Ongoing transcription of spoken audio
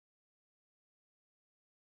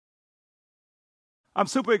I'm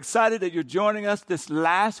super excited that you're joining us this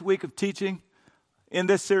last week of teaching in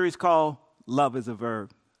this series called Love is a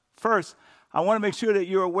Verb. First, I want to make sure that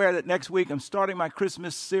you're aware that next week I'm starting my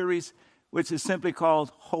Christmas series, which is simply called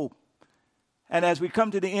Hope. And as we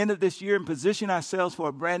come to the end of this year and position ourselves for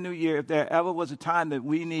a brand new year, if there ever was a time that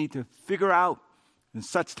we need to figure out in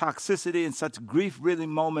such toxicity and such grief-riddling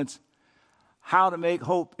moments how to make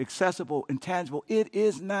hope accessible and tangible, it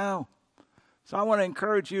is now. So I want to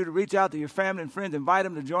encourage you to reach out to your family and friends, invite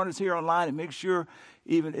them to join us here online, and make sure,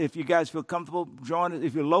 even if you guys feel comfortable, join us.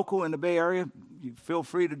 If you're local in the Bay Area, you feel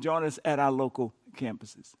free to join us at our local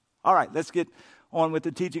campuses. All right, let's get on with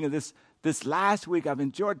the teaching of this last week. I've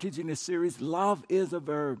enjoyed teaching this series, Love is a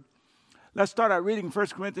Verb. Let's start our reading 1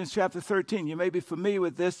 Corinthians chapter 13. You may be familiar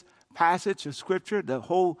with this passage of Scripture. The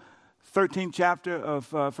whole 13th chapter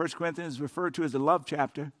of 1 Corinthians is referred to as the love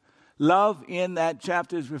chapter. Love in that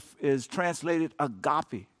chapter is translated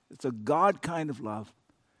agape. It's a God kind of love.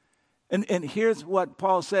 And here's what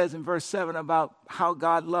Paul says in verse 7 about how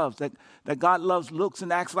God loves. That God loves, looks,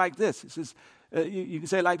 and acts like this. It says, you can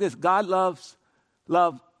say it like this: God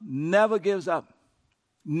love never gives up,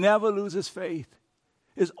 never loses faith,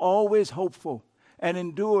 is always hopeful, and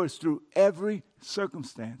endures through every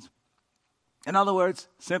circumstance. In other words,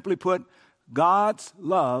 simply put, God's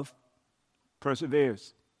love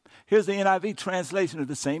perseveres. Here's the NIV translation of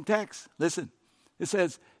the same text. Listen, it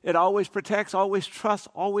says, it always protects, always trusts,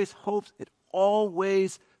 always hopes, it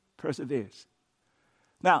always perseveres.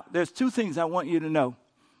 Now, there's two things I want you to know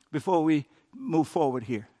before we move forward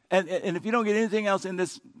here. And if you don't get anything else in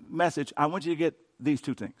this message, I want you to get these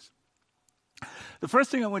two things. The first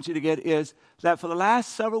thing I want you to get is that for the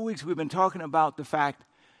last several weeks, we've been talking about the fact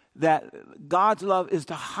that God's love is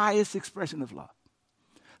the highest expression of love,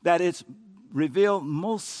 that it's revealed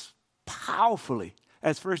most powerfully,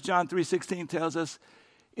 as 1 John 3:16 tells us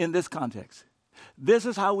in this context. This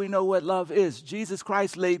is how we know what love is. Jesus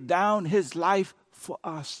Christ laid down his life for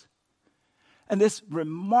us. And this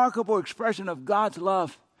remarkable expression of God's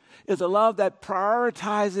love is a love that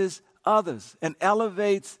prioritizes others and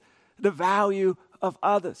elevates the value of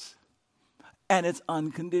others. And it's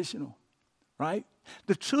unconditional, right?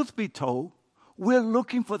 The truth be told, we're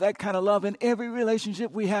looking for that kind of love in every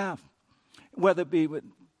relationship we have, whether it be with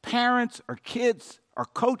parents or kids or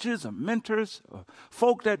coaches or mentors or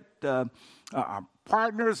folk that are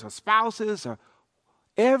partners or spouses, or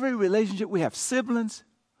every relationship we have, siblings.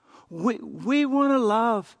 We want a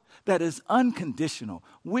love that is unconditional.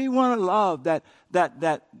 We want a love that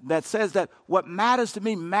says that what matters to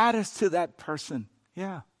me matters to that person.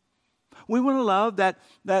 Yeah. We want a love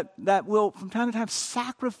that will from time to time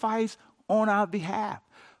sacrifice on our behalf.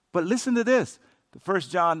 But listen to this. The 1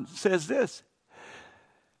 John says this: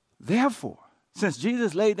 therefore, since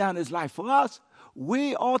Jesus laid down his life for us,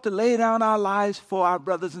 we ought to lay down our lives for our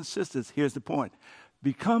brothers and sisters. Here's the point: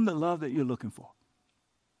 become the love that you're looking for.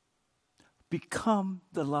 Become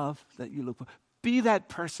the love that you look for. Be that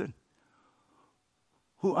person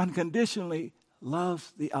who unconditionally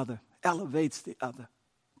loves the other, elevates the other,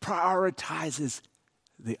 prioritizes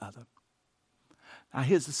the other. Now,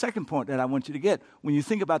 here's the second point that I want you to get. When you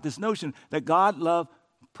think about this notion that God love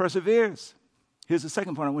perseveres, here's the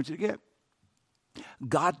second point I want you to get.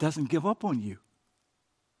 God doesn't give up on you.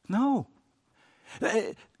 No.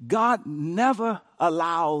 God never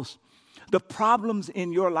allows the problems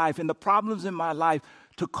in your life and the problems in my life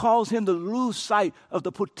to cause him to lose sight of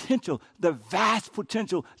the potential, the vast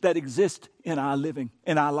potential that exists in our living,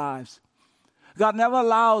 in our lives. God never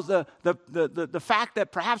allows the fact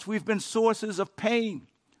that perhaps we've been sources of pain,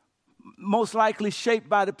 most likely shaped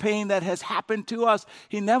by the pain that has happened to us.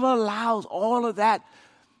 He never allows all of that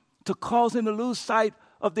to cause him to lose sight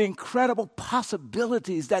of the incredible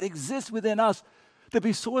possibilities that exist within us to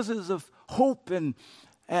be sources of hope and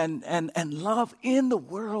love in the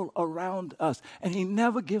world around us. And he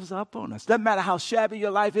never gives up on us. Doesn't matter how shabby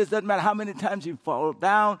your life is. Doesn't matter how many times you fall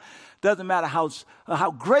down. Doesn't matter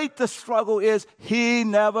how great the struggle is. He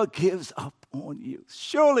never gives up on you.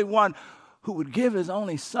 Surely one who would give his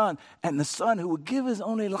only son, and the son who would give his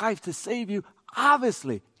only life to save you,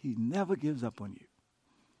 obviously he never gives up on you.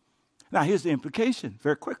 Now here's the implication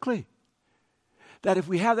very quickly. That if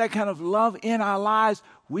we have that kind of love in our lives,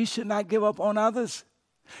 we should not give up on others.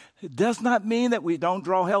 It does not mean that we don't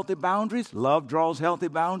draw healthy boundaries. Love draws healthy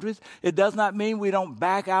boundaries. It does not mean we don't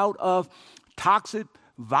back out of toxic,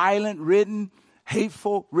 violent-ridden,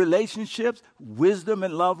 hateful relationships. Wisdom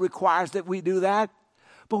and love requires that we do that.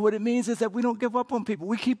 But what it means is that we don't give up on people.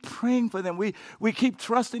 We keep praying for them. We keep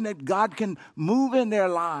trusting that God can move in their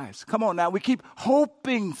lives. Come on now. We keep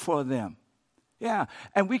hoping for them. Yeah,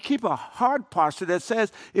 and we keep a heart posture that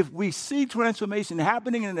says if we see transformation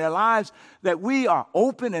happening in their lives, that we are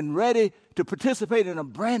open and ready to participate in a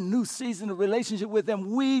brand new season of relationship with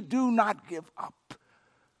them. We do not give up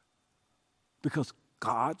because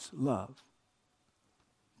God's love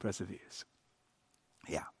perseveres.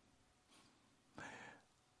 Yeah.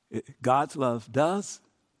 God's love does.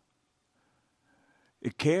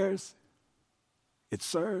 It cares. It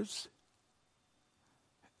serves.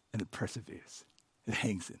 And it perseveres. It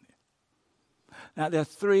hangs in there. Now, there are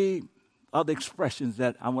three other expressions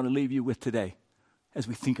that I want to leave you with today as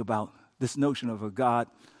we think about this notion of a God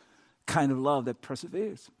kind of love that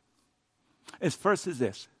perseveres. First is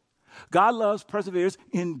this. God loves perseveres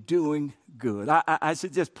in doing good. I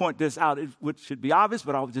should just point this out, which should be obvious,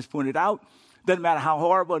 but I'll just point it out. Doesn't matter how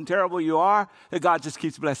horrible and terrible you are, that God just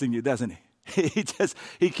keeps blessing you, doesn't he?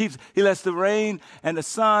 He lets the rain and the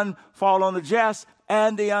sun fall on the just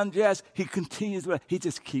and the unjust. He continues, he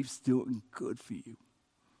just keeps doing good for you.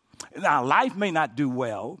 Now, life may not do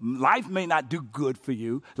well. Life may not do good for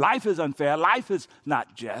you. Life is unfair. Life is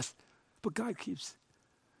not just. But God keeps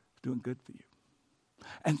doing good for you.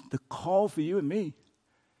 And the call for you and me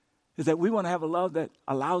is that we want to have a love that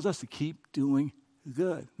allows us to keep doing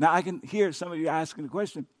good. Now, I can hear some of you asking the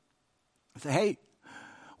question. Say, hey,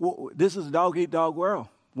 well, this is a dog-eat-dog world.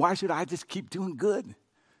 Why should I just keep doing good?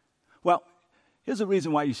 Well, here's a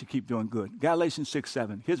reason why you should keep doing good. Galatians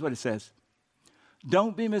 6:7. Here's what it says.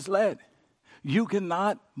 Don't be misled. You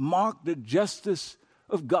cannot mark the justice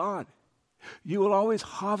of God. You will always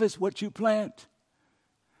harvest what you plant.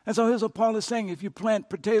 And so here's what Paul is saying. If you plant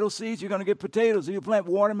potato seeds, you're going to get potatoes. If you plant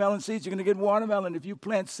watermelon seeds, you're going to get watermelon. If you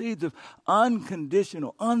plant seeds of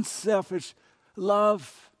unconditional, unselfish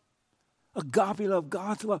love, agape love,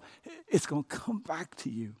 God's love, it's going to come back to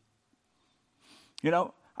you. You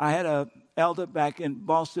know, I had an elder back in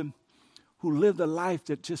Boston who lived a life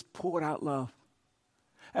that just poured out love.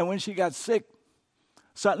 And when she got sick,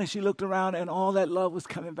 suddenly she looked around and all that love was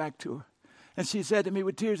coming back to her. And she said to me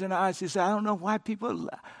with tears in her eyes, she said, I don't know why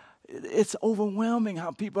it's overwhelming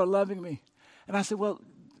how people are loving me. And I said, well,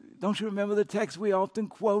 don't you remember the text we often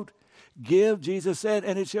quote? Give, Jesus said,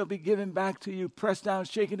 and it shall be given back to you, pressed down,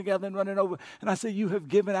 shaken together, and running over. And I said, you have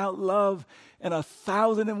given out love in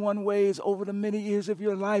 1,001 ways over the many years of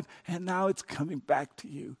your life, and now it's coming back to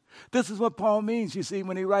you. This is what Paul means, you see,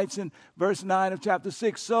 when he writes in verse 9 of chapter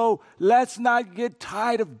 6. So let's not get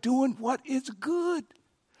tired of doing what is good.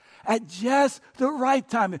 At just the right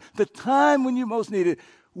time, the time when you most need it,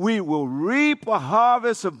 we will reap a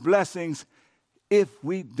harvest of blessings if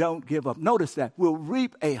we don't give up. Notice that. We'll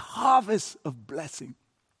reap a harvest of blessing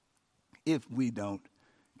if we don't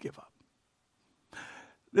give up.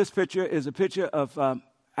 This picture is a picture of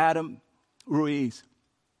Adam Ruiz.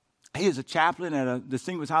 He is a chaplain at a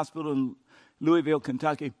distinguished hospital in Louisville,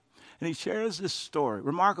 Kentucky. And he shares this story,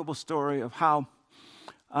 remarkable story of how,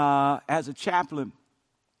 as a chaplain,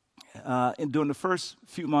 during the first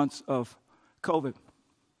few months of COVID,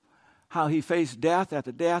 how he faced death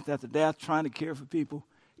after death after death, trying to care for people,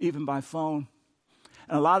 even by phone.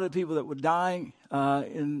 And a lot of the people that were dying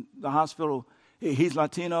in the hospital, he's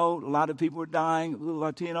Latino, a lot of people were dying,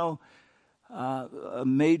 Latino, a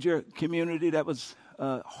major community that was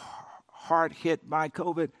hard hit by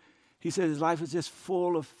COVID. He said his life was just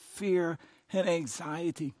full of fear and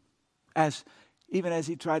anxiety, even as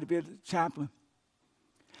he tried to be a chaplain.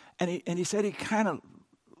 And he said he kind of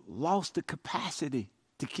lost the capacity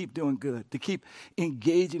to keep doing good, to keep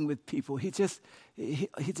engaging with people. He just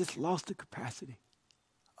lost the capacity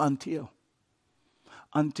until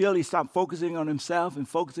he stopped focusing on himself and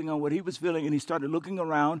focusing on what he was feeling, and he started looking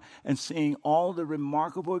around and seeing all the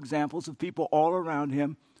remarkable examples of people all around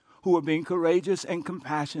him who were being courageous and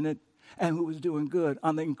compassionate and who was doing good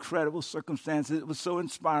under incredible circumstances. It was so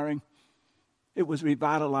inspiring. It was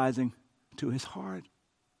revitalizing to his heart.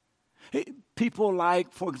 People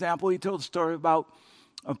like, for example, he told a story about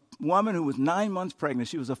a woman who was 9 months pregnant.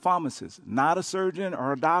 She was a pharmacist, not a surgeon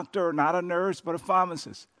or a doctor, not a nurse, but a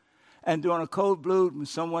pharmacist. And during a cold blue, when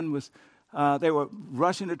someone was, they were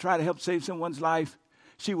rushing to try to help save someone's life,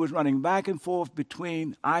 she was running back and forth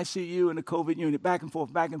between ICU and the COVID unit, back and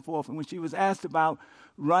forth, back and forth. And when she was asked about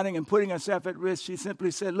running and putting herself at risk, she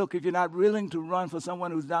simply said, look, if you're not willing to run for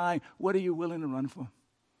someone who's dying, what are you willing to run for?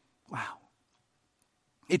 Wow.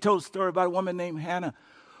 He told a story about a woman named Hannah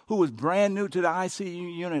who was brand new to the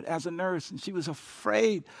ICU unit as a nurse, and she was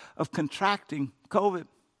afraid of contracting COVID.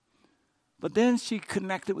 But then she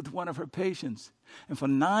connected with one of her patients, and for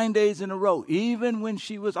 9 days in a row, even when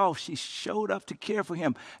she was off, she showed up to care for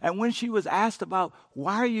him. And when she was asked about,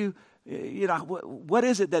 why are you what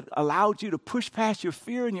is it that allowed you to push past your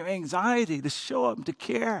fear and your anxiety to show up and to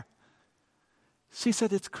care? She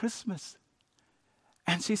said, it's Christmas.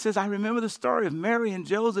 And she says, I remember the story of Mary and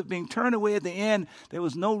Joseph being turned away at the end. There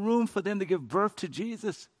was no room for them to give birth to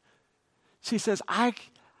Jesus. She says, I've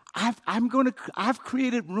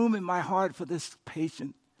created room in my heart for this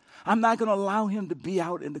patient. I'm not going to allow him to be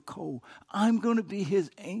out in the cold. I'm going to be his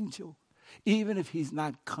angel, even if he's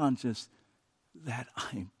not conscious that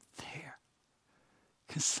I'm there.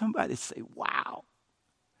 Can somebody say, wow?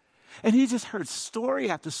 And he just heard story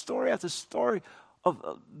after story after story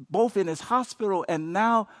of both in his hospital and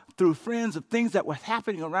now through friends of things that were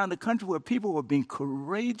happening around the country where people were being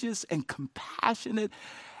courageous and compassionate.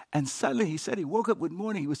 And suddenly he said he woke up one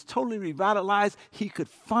morning, he was totally revitalized. He could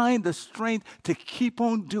find the strength to keep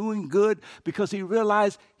on doing good because he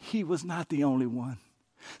realized he was not the only one.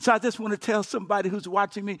 So I just want to tell somebody who's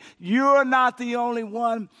watching me, you're not the only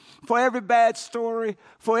one. For every bad story,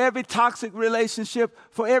 for every toxic relationship,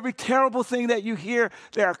 for every terrible thing that you hear,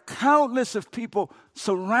 there are countless of people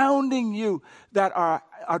surrounding you that are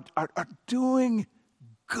doing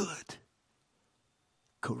good,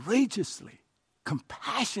 courageously,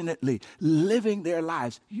 compassionately living their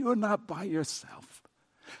lives. You're not by yourself.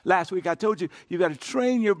 Last week I told you, you got to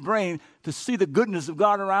train your brain to see the goodness of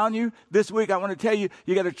God around you. This week I want to tell you,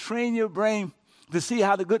 you got to train your brain to see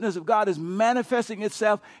how the goodness of God is manifesting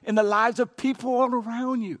itself in the lives of people all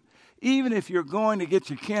around you. Even if you're going to get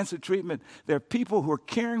your cancer treatment, there are people who are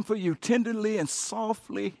caring for you tenderly and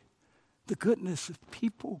softly. The goodness of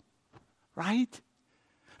people, right?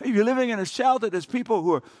 If you're living in a shelter, there's people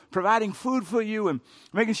who are providing food for you and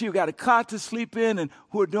making sure you've got a cot to sleep in and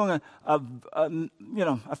who are doing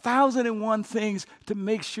 1,001 things to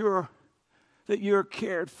make sure that you're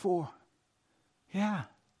cared for. Yeah,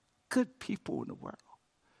 good people in the world.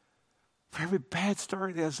 For every bad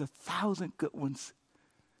story, there's 1,000 good ones.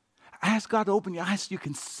 Ask God to open your eyes so you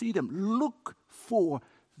can see them. Look for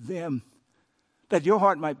them, that your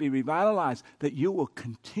heart might be revitalized, that you will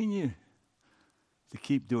continue to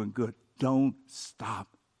keep doing good. Don't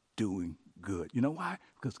stop doing good. You know why?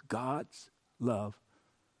 Because God's love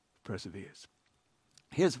perseveres.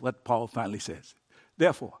 Here's what Paul finally says.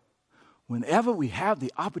 Therefore, whenever we have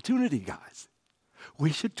the opportunity, guys,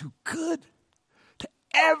 we should do good to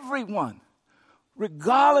everyone,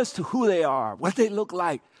 regardless to who they are, what they look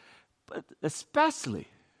like, but especially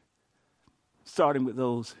starting with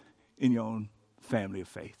those in your own family of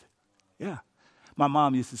faith. Yeah. My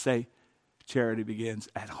mom used to say, charity begins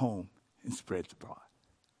at home and spreads abroad.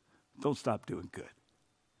 Don't stop doing good.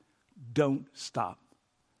 Don't stop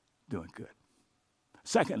doing good.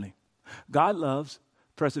 Secondly, God loves,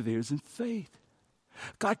 perseveres in faith.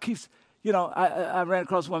 God keeps, I ran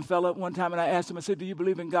across one fellow one time and I asked him, I said, do you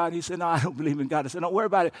believe in God? He said, no, I don't believe in God. I said, don't worry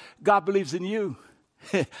about it. God believes in you.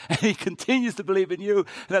 And he continues to believe in you. And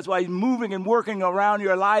that's why he's moving and working around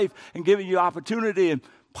your life and giving you opportunity and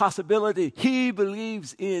possibility. He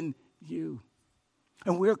believes in you.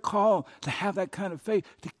 And we're called to have that kind of faith,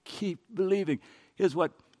 to keep believing. Here's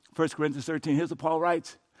what 1 Corinthians 13, here's what Paul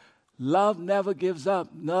writes. Love never gives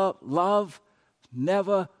up. No, love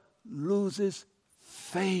never loses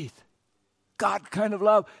faith. God kind of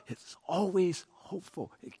love, it's always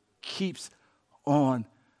hopeful. It keeps on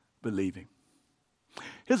believing.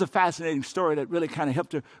 Here's a fascinating story that really kind of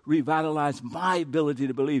helped to revitalize my ability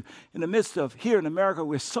to believe. In the midst of, here in America,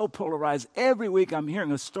 we're so polarized. Every week I'm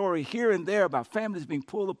hearing a story here and there about families being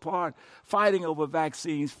pulled apart, fighting over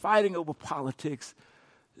vaccines, fighting over politics,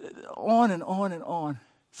 on and on and on.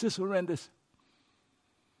 It's just horrendous.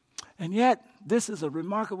 And yet, this is a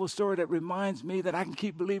remarkable story that reminds me that I can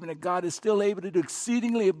keep believing that God is still able to do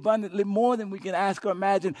exceedingly abundantly more than we can ask or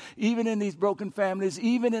imagine, even in these broken families,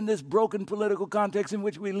 even in this broken political context in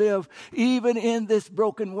which we live, even in this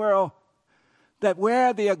broken world, that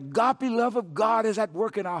where the agape love of God is at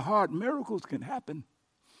work in our heart, miracles can happen.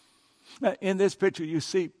 Now, in this picture, you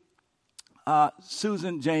see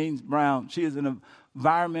Susan James Brown. She is an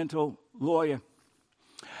environmental lawyer.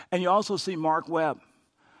 And you also see Mark Webb.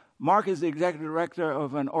 Mark is the executive director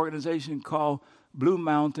of an organization called Blue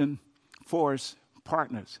Mountain Forest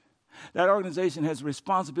Partners. That organization has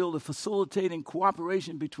responsibility for facilitating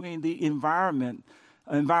cooperation between the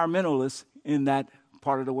environmentalists in that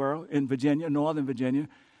part of the world, in Virginia, Northern Virginia,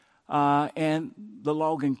 and the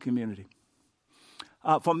logging community.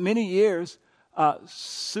 For many years,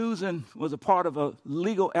 Susan was a part of a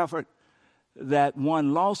legal effort that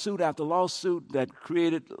won lawsuit after lawsuit that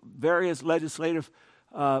created various legislative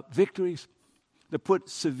victories that put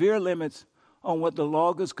severe limits on what the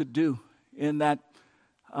loggers could do in that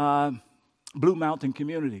Blue Mountain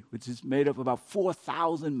community, which is made up of about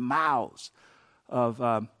 4,000 miles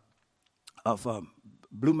of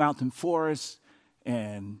Blue Mountain forests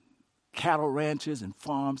and cattle ranches and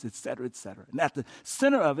farms, et cetera, et cetera. And at the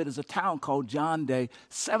center of it is a town called John Day,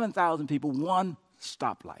 7,000 people, one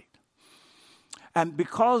stoplight. And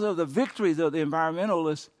because of the victories of the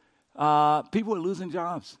environmentalists, people were losing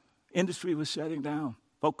jobs. Industry was shutting down.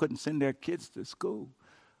 Folk couldn't send their kids to school,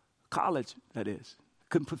 college, that is.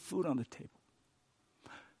 Couldn't put food on the table.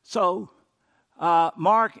 So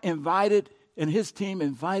Mark and his team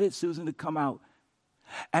invited Susan to come out.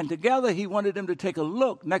 And together he wanted them to take a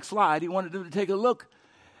look. Next slide. He wanted them to take a look,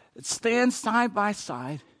 stand side by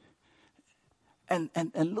side, and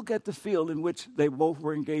look at the field in which they both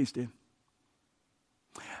were engaged in.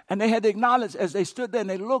 And they had to acknowledge as they stood there and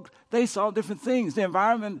they looked, they saw different things. The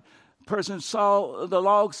environment person saw the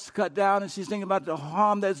logs cut down, and she's thinking about the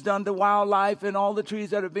harm that's done to wildlife and all the trees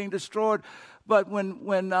that are being destroyed. But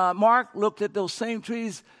when Mark looked at those same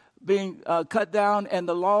trees being cut down and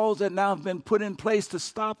the laws that now have been put in place to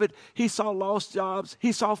stop it, he saw lost jobs.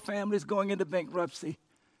 He saw families going into bankruptcy.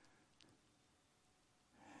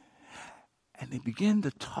 And they began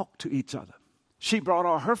to talk to each other. She brought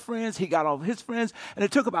all her friends, he got all of his friends, and it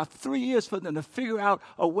took about 3 years for them to figure out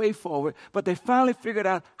a way forward, but they finally figured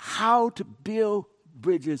out how to build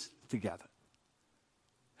bridges together.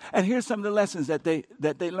 And here's some of the lessons that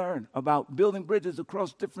they learned about building bridges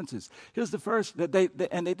across differences. Here's the first, that they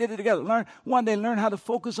did it together. They learned how to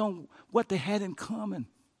focus on what they had in common.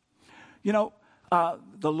 You know,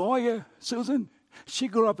 the lawyer, Susan, she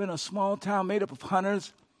grew up in a small town made up of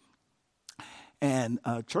hunters and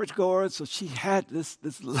churchgoers, so she had this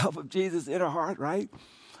love of Jesus in her heart, right?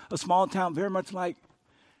 A small town very much like,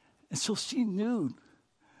 and so she knew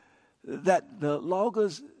that the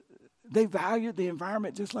loggers, they valued the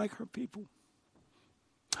environment just like her people.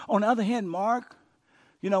 On the other hand, Mark,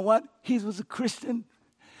 you know what? He was a Christian.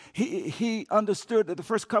 He understood that the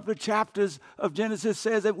first couple of chapters of Genesis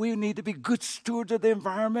says that we need to be good stewards of the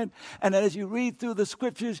environment. And as you read through the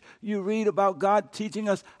scriptures, you read about God teaching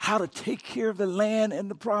us how to take care of the land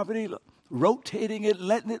and the property, rotating it,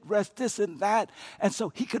 letting it rest, this and that. And so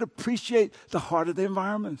he could appreciate the heart of the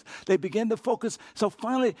environment. They began to focus. So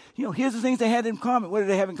finally, here's the things they had in common. What did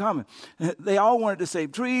they have in common? They all wanted to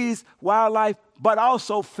save trees, wildlife, but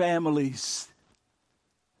also families.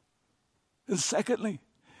 And secondly,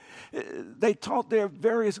 they taught their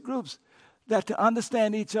various groups that to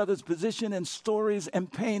understand each other's position and stories and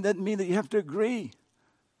pain doesn't mean that you have to agree.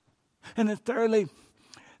 And then thirdly,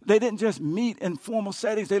 they didn't just meet in formal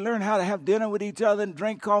settings. They learned how to have dinner with each other and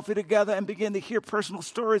drink coffee together and begin to hear personal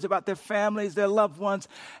stories about their families, their loved ones.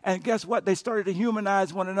 And guess what? They started to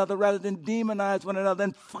humanize one another rather than demonize one another.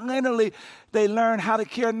 And finally, they learned how to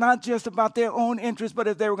care not just about their own interests, but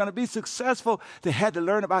if they were going to be successful, they had to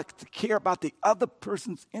learn to care about the other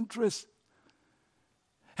person's interests.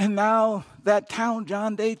 And now that town,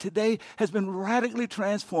 John Day, today has been radically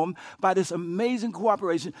transformed by this amazing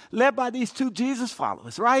cooperation led by these two Jesus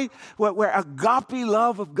followers, right? Where agape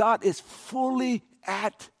love of God is fully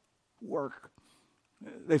at work.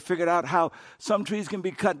 They figured out how some trees can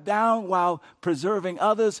be cut down while preserving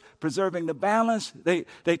others, preserving the balance.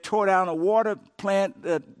 They tore down a water plant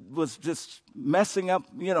that was just messing up,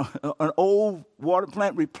 an old water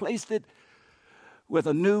plant, replaced it with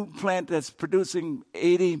a new plant that's producing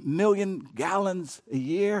 80 million gallons a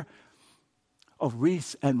year of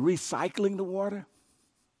recycling the water.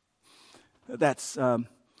 That's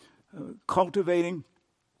cultivating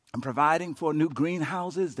and providing for new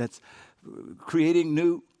greenhouses. That's creating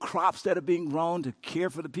new crops that are being grown to care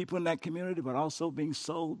for the people in that community, but also being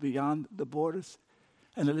sold beyond the borders.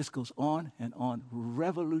 And the list goes on and on.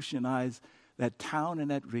 Revolutionize that town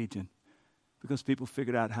and that region because people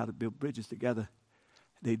figured out how to build bridges together.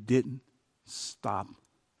 They didn't stop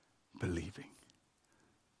believing.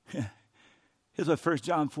 Here's what 1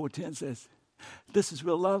 John 4:10 says. This is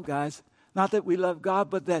real love, guys. Not that we love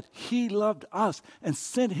God, but that he loved us and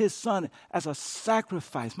sent his son as a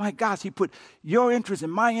sacrifice. My gosh, he put your interest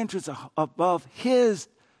and my interest above his.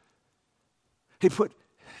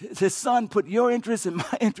 His son put your interest and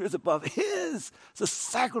my interest above his. It's a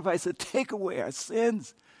sacrifice to take away our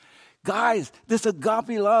sins. Guys, this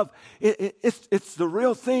agape love, it's the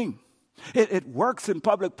real thing. It works in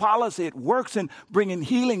public policy. It works in bringing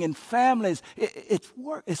healing in families. It's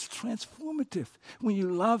transformative when you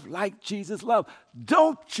love like Jesus loved.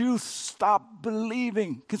 Don't you stop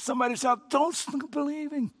believing. Can somebody shout, don't stop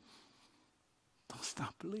believing. Don't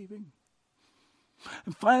stop believing.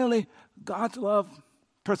 And finally, God's love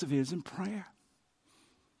perseveres in prayer.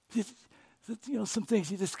 Some things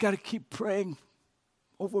you just got to keep praying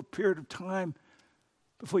over a period of time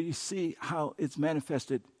before you see how it's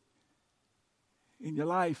manifested in your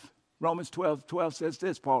life. Romans 12 says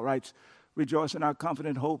this, Paul writes, rejoice in our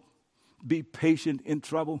confident hope, be patient in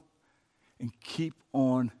trouble, and keep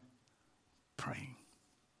on praying.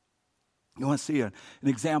 You want to see an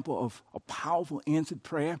example of a powerful answered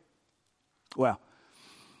prayer? Well,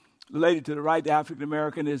 the lady to the right, the African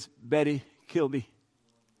American, is Betty Kilby.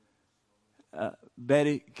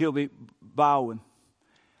 Betty Kilby Bowen.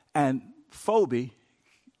 And Phoebe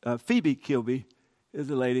Kilby is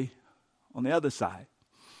the lady on the other side.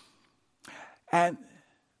 And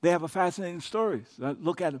they have a fascinating story. So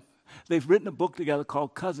look at them. They've written a book together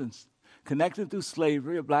called Cousins. Connected through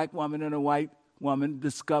slavery, a black woman and a white woman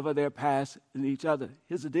discover their past in each other.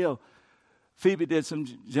 Here's the deal. Phoebe did some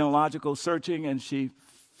genealogical searching, and she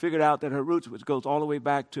figured out that her roots, which goes all the way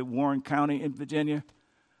back to Warren County in Virginia,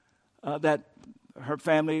 that her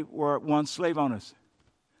family were once slave owners.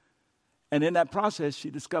 And in that process, she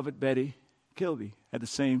discovered Betty Kilby had the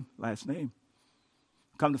same last name.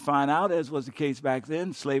 Come to find out, as was the case back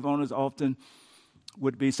then, slave owners often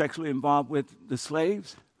would be sexually involved with the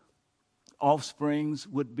slaves. Offsprings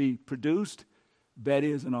would be produced.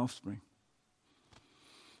 Betty is an offspring.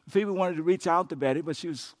 Phoebe wanted to reach out to Betty, but she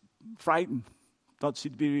was frightened, thought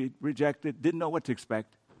she'd be rejected, didn't know what to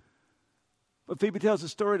expect. But Phoebe tells the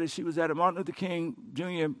story that she was at a Martin Luther King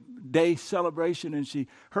Jr. Day celebration, and she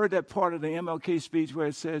heard that part of the MLK speech where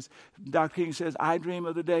it says, Dr. King says, I dream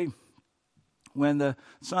of the day when the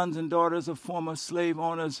sons and daughters of former slave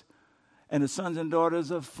owners and the sons and daughters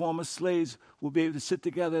of former slaves will be able to sit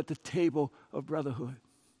together at the table of brotherhood.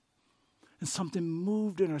 And something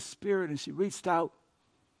moved in her spirit, and she reached out,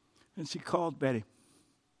 and she called Betty.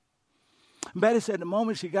 Betty said the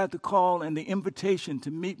moment she got the call and the invitation to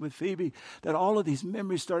meet with Phoebe, that all of these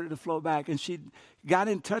memories started to flow back, and she got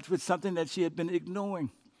in touch with something that she had been ignoring.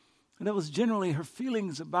 And that was generally her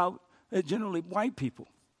feelings about generally white people.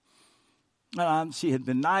 She had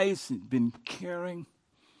been nice and been caring.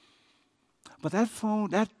 But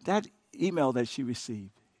that email that she received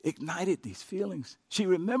ignited these feelings. She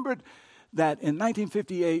remembered that in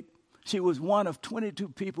 1958, she was one of 22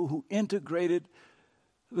 people who integrated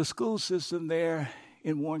the school system there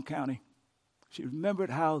in Warren County. She remembered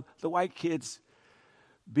how the white kids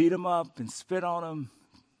beat them up and spit on them.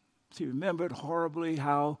 She remembered horribly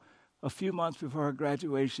how a few months before her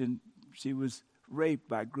graduation, she was raped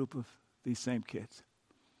by a group of these same kids.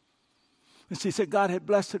 And she said God had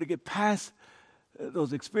blessed her to get past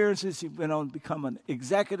those experiences. She went on to become an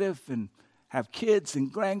executive and have kids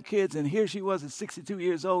and grandkids. And here she was at 62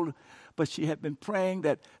 years old, but she had been praying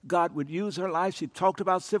that God would use her life. She talked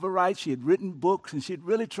about civil rights. She had written books, and she had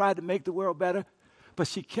really tried to make the world better. But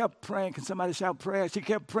she kept praying. Can somebody shout prayer? She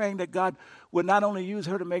kept praying that God would not only use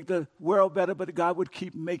her to make the world better, but that God would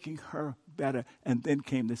keep making her better. And then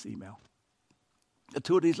came this email. The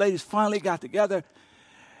two of these ladies finally got together,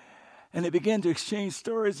 and they began to exchange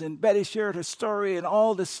stories, and Betty shared her story, and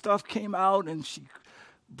all this stuff came out, and she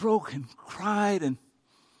broke and cried,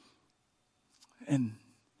 and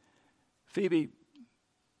Phoebe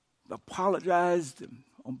apologized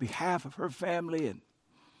on behalf of her family, and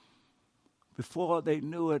before they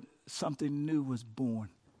knew it, something new was born.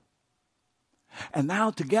 And now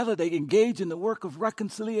together they engage in the work of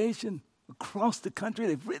reconciliation across the country.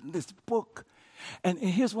 They've written this book. And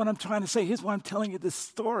here's what I'm trying to say. Here's why I'm telling you this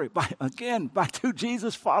story. By two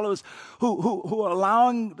Jesus followers who are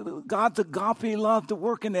allowing God's agape love to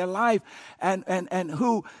work in their life and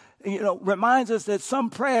who, reminds us that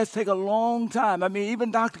some prayers take a long time. I mean,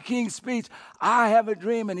 even Dr. King's speech, I have a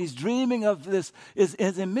dream, and he's dreaming of this, is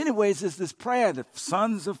in many ways is this prayer that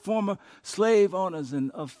sons of former slave owners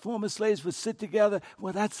and of former slaves would sit together.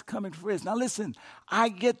 Well, that's coming to fruition. Now listen, I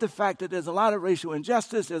get the fact that there's a lot of racial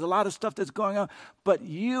injustice, there's a lot of stuff that's going on, but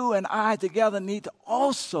you and I together need to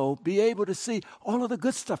also be able to see all of the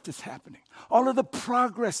good stuff that's happening, all of the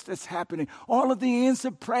progress that's happening, all of the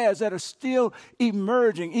answered prayers that are still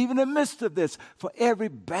emerging, even in the midst of this. For every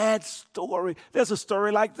bad story, there's a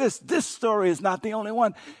story like this. This story is not the only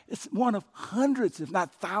one. It's one of hundreds, if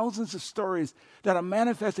not thousands of stories that are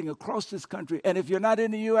manifesting across this country. And if you're not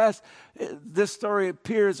in the U.S., this story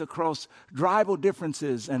appears across tribal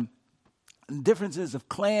differences and differences of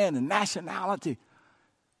clan and nationality,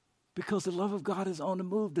 because the love of God is on the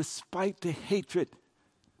move despite the hatred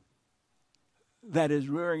that is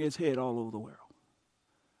rearing its head all over the world.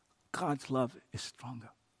 God's love is stronger.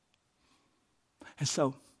 And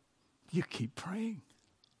so you keep praying.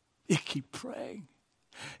 You keep praying.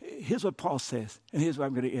 Here's what Paul says, and here's where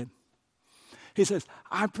I'm going to end. He says,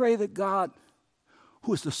 I pray that God,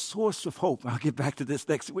 who is the source of hope, I'll get back to this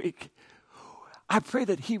next week. I pray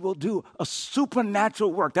that he will do a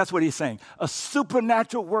supernatural work. That's what he's saying. A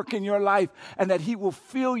supernatural work in your life, and that he will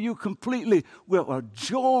fill you completely with a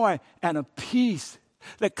joy and a peace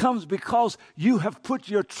that comes because you have put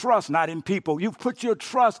your trust not in people. You've put your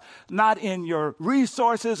trust not in your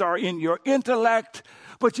resources or in your intellect,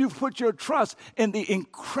 but you've put your trust in the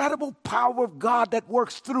incredible power of God that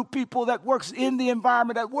works through people, that works in the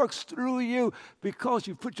environment, that works through you, because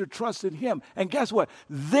you put your trust in him. And guess what?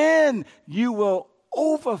 Then you will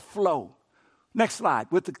overflow, next slide,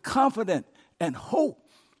 with the confidence and hope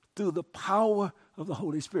through the power of the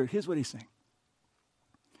Holy Spirit. Here's what he's saying.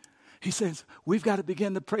 He says, we've got to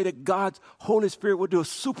begin to pray that God's Holy Spirit will do a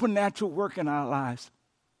supernatural work in our lives,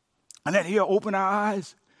 and that he'll open our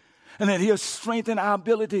eyes, and that he'll strengthen our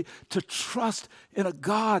ability to trust in a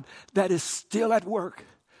God that is still at work,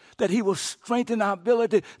 that he will strengthen our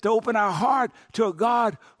ability to open our heart to a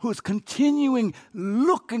God who's continuing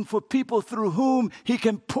looking for people through whom he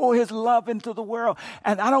can pour his love into the world.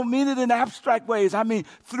 And I don't mean it in abstract ways. I mean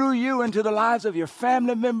through you into the lives of your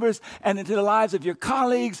family members and into the lives of your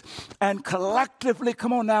colleagues, and collectively,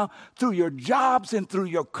 come on now, through your jobs and through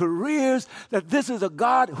your careers, that this is a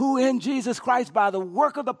God who in Jesus Christ, by the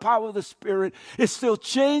work of the power of the Spirit, is still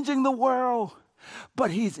changing the world. But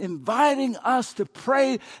he's inviting us to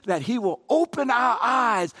pray that he will open our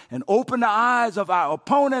eyes and open the eyes of our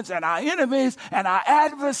opponents and our enemies and our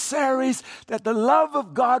adversaries, that the love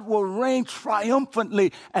of God will reign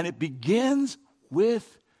triumphantly. And it begins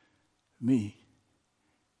with me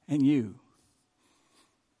and you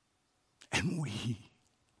and we.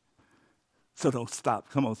 So don't stop.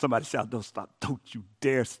 Come on, somebody shout, don't stop. Don't you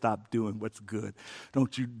dare stop doing what's good.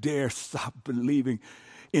 Don't you dare stop believing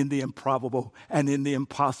in the improbable and in the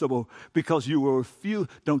impossible, because you will refuse,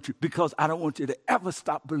 don't you? Because I don't want you to ever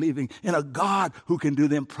stop believing in a God who can do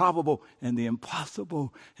the improbable and the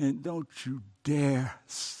impossible. And don't you dare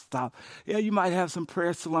stop. Yeah, you might have some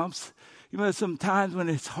prayer slumps. You might have some times when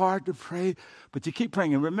it's hard to pray, but you keep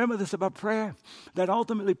praying. And remember this about prayer, that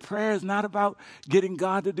ultimately prayer is not about getting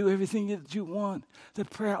God to do everything that you want. That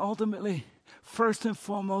prayer ultimately, first and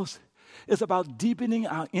foremost, is about deepening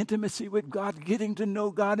our intimacy with God, getting to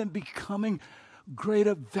know God, and becoming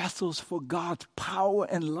greater vessels for God's power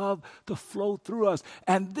and love to flow through us.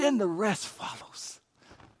 And then the rest follows.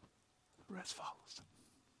 The rest follows.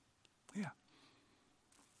 Yeah.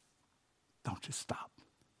 Don't you stop.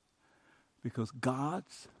 Because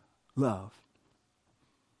God's love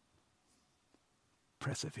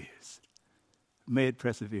perseveres. May it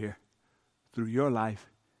persevere through your life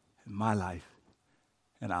and my life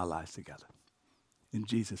and our lives together. In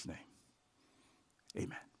Jesus' name,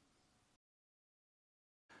 amen.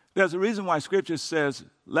 There's a reason why Scripture says,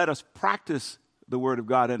 let us practice the Word of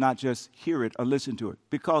God and not just hear it or listen to it.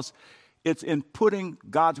 Because it's in putting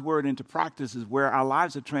God's Word into practice is where our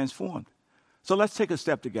lives are transformed. So let's take a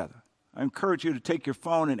step together. I encourage you to take your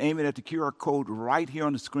phone and aim it at the QR code right here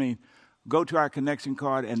on the screen. Go to our connection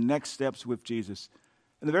card and Next Steps with Jesus.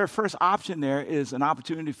 And the very first option there is an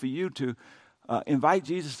opportunity for you to invite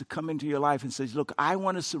Jesus to come into your life and say, look, I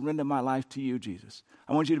want to surrender my life to you, Jesus.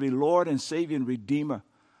 I want you to be Lord and Savior and Redeemer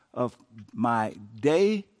of my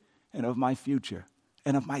day and of my future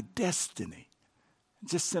and of my destiny.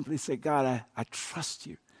 Just simply say, God, I trust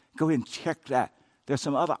you. Go ahead and check that. There's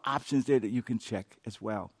some other options there that you can check as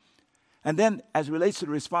well. And then as it relates to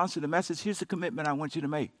the response to the message, here's the commitment I want you to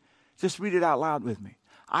make. Just read it out loud with me.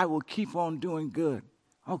 I will keep on doing good.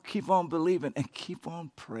 I'll keep on believing and keep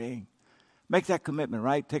on praying. Make that commitment,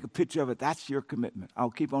 right? Take a picture of it. That's your commitment.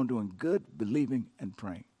 I'll keep on doing good, believing, and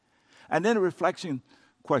praying. And then a reflection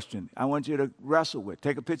question I want you to wrestle with.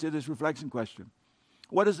 Take a picture of this reflection question.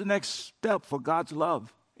 What is the next step for God's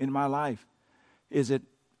love in my life? Is it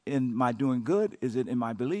in my doing good? Is it in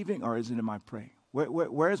my believing? Or is it in my praying?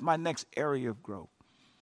 Where is my next area of growth?